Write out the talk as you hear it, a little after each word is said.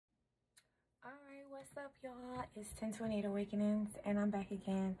What's up, y'all? It's 1028 Awakenings, and I'm back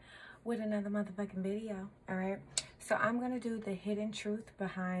again with another motherfucking video. All right, so I'm gonna do the hidden truth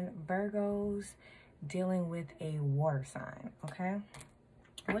behind Virgos dealing with a water sign. Okay,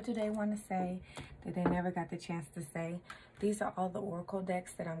 what do they want to say that they never got the chance to say? These are all the oracle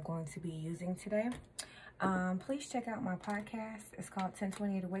decks that I'm going to be using today. Please check out my podcast. It's called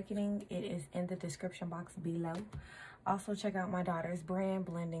 1028 Awakening. It is in the description box below. Also, check out my daughter's brand,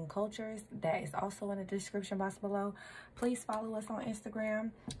 Blending Cultures. That is also in the description box below. Please follow us on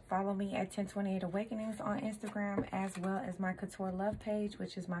Instagram. Follow me at 1028 Awakenings on Instagram, as well as my Couture Love page,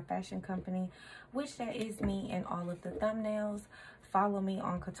 which is my fashion company, which that is me in all of the thumbnails. Follow me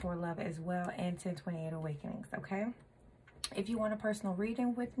on Couture Love as well, and 1028 Awakenings, okay? If you want a personal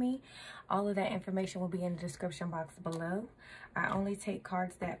reading with me, all of that information will be in the description box below. I only take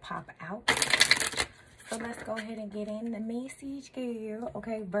cards that pop out. So let's go ahead and get in the message, girl.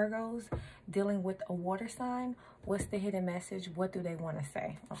 Okay, Virgos dealing with a water sign. What's the hidden message? What do they want to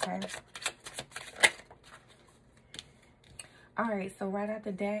say? Okay. All right, so right out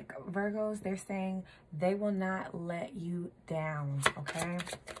the deck, Virgos, they're saying they will not let you down. Okay.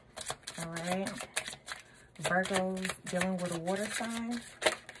 All right. Virgos dealing with a water sign.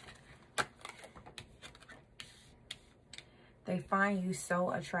 They find you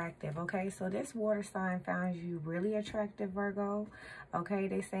so attractive, okay? So this water sign found you really attractive, Virgo. Okay,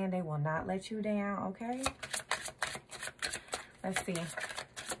 they saying they will not let you down, okay? Let's see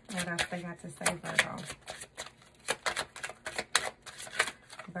what else they got to say, Virgo.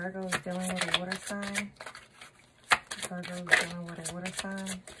 Virgo is dealing with a water sign. Virgo is dealing with a water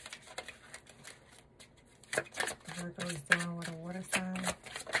sign. Virgo is dealing with a water sign.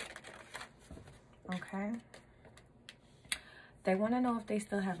 Okay. They want to know if they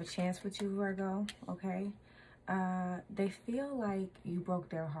still have a chance with you, Virgo, okay? They feel like you broke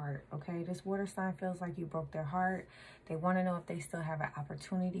their heart, okay? This water sign feels like you broke their heart. They want to know if they still have an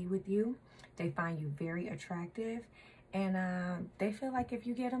opportunity with you. They find you very attractive. And they feel like if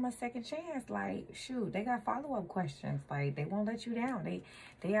you get them a second chance, like, shoot, they got follow-up questions. Like, they won't let you down.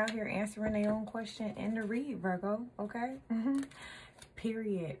 They out here answering their own question in the read, Virgo, okay?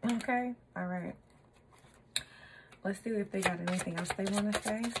 Period, okay? All right. Let's see if they got anything else they want to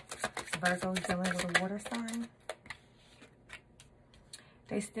say. Virgo's dealing with a water sign.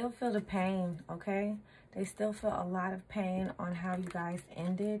 They still feel the pain, okay? They still feel a lot of pain on how you guys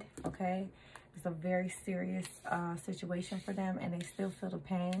ended, okay? It's a very serious situation for them, and they still feel the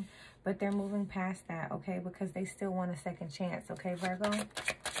pain. But they're moving past that, okay? Because they still want a second chance, okay, Virgo?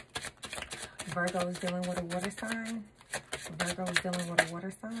 Virgo is dealing with a water sign. Virgo is dealing with a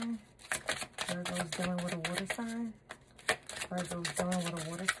water sign. Virgo's dealing with a water sign. Virgo's dealing with a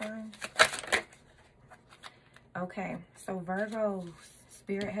water sign. Okay, so Virgos,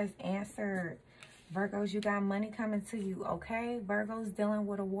 Spirit has answered. Virgos, you got money coming to you, okay? Virgo's dealing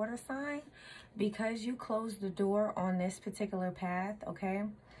with a water sign. Because you closed the door on this particular path, okay?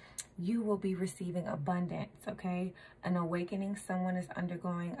 You will be receiving abundance, okay? An awakening. Someone is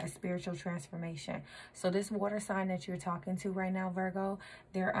undergoing a spiritual transformation. So this water sign that you're talking to right now, Virgo,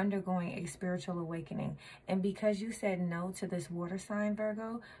 they're undergoing a spiritual awakening. And because you said no to this water sign,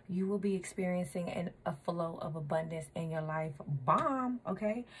 Virgo, you will be experiencing a flow of abundance in your life. Bomb,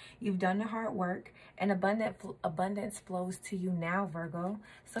 okay? You've done the hard work, and abundance flows to you now, Virgo.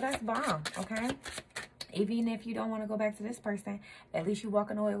 So that's bomb, okay? Even if you don't want to go back to this person, at least you're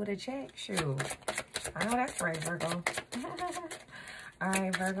walking away with a check. Shoot. I know that's right, Virgo. All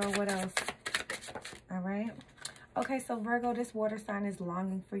right, Virgo, what else? All right. Okay, so Virgo, this water sign is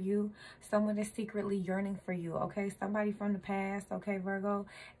longing for you. Someone is secretly yearning for you, okay? Somebody from the past, okay, Virgo,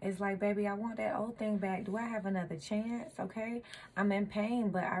 is like, baby, I want that old thing back. Do I have another chance, okay? I'm in pain,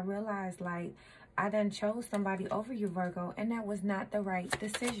 but I realized, like, I done chose somebody over you, Virgo, and that was not the right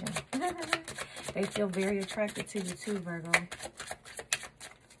decision. They feel very attracted to you too, Virgo.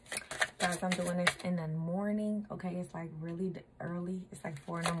 Guys, I'm doing this in the morning, okay? It's like really early. It's like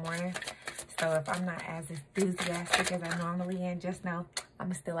 4 in the morning. So if I'm not as enthusiastic as I normally am, just know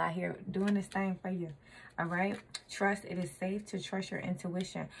I'm still out here doing this thing for you. All right? Trust. It is safe to trust your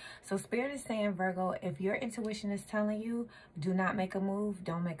intuition. So Spirit is saying, Virgo, if your intuition is telling you, do not make a move,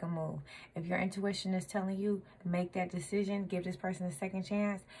 don't make a move. If your intuition is telling you, make that decision, give this person a second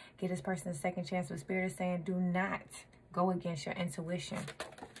chance, give this person a second chance. But Spirit is saying, do not go against your intuition.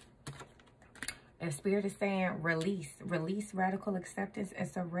 If Spirit is saying release, radical acceptance and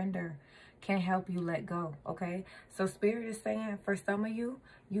surrender can help you let go, okay? So Spirit is saying for some of you,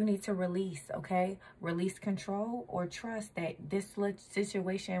 you need to release, okay? Release control or trust that this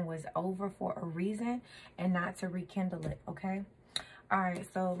situation was over for a reason and not to rekindle it, okay? All right,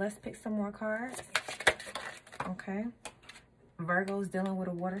 so let's pick some more cards. Okay. Virgo's dealing with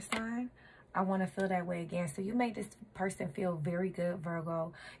a water sign. I want to feel that way again. So you made this person feel very good,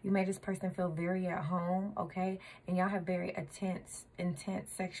 Virgo. You made this person feel very at home, okay? And y'all have very intense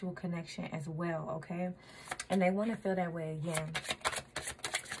sexual connection as well, okay? And they want to feel that way again.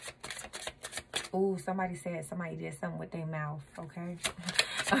 Ooh, somebody said somebody did something with their mouth, okay?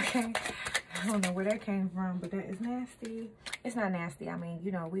 Okay. I don't know where that came from, but that is nasty. It's not nasty. I mean,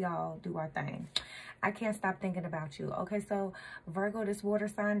 you know, we all do our thing. I can't stop thinking about you. Okay, so Virgo, this water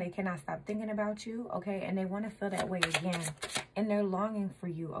sign, they cannot stop thinking about you. Okay, and they want to feel that way again. And they're longing for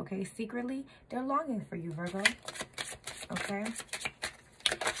you. Okay, secretly, they're longing for you, Virgo. Okay.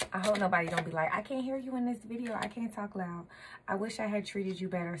 I hope nobody don't be like, I can't hear you in this video. I can't talk loud. I wish I had treated you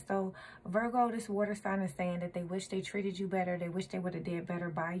better. So Virgo, this water sign is saying that they wish they treated you better. They wish they would have did better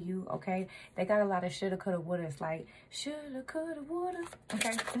by you. Okay. They got a lot of shoulda, coulda, wouldas. Like shoulda, coulda, woulda.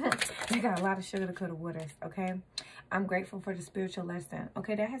 Okay. They got a lot of shoulda, coulda, wouldas. Okay. I'm grateful for the spiritual lesson.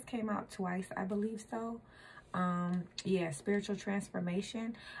 Okay. That has came out twice. I believe so. Yeah, spiritual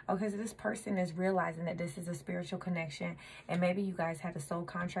transformation. Okay, so this person is realizing that this is a spiritual connection, and maybe you guys had a soul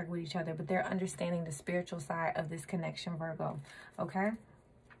contract with each other, but they're understanding the spiritual side of this connection, Virgo. Okay.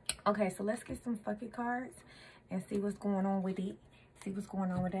 Okay, so let's get some fucking cards and see what's going on with it. See what's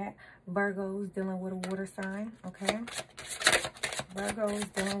going on with that. Virgo's dealing with a water sign. Okay. Virgo's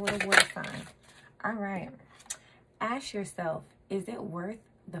dealing with a water sign. All right. Ask yourself, is it worth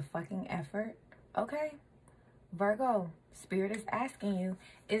the fucking effort? Okay. Virgo, Spirit is asking you,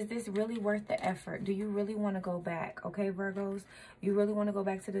 is this really worth the effort? Do you really want to go back? Okay, Virgos, you really want to go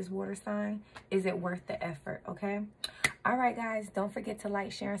back to this water sign? Is it worth the effort? Okay. All right, guys, don't forget to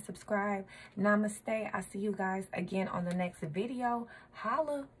like, share, and subscribe. Namaste. I'll see you guys again on the next video.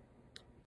 Holla.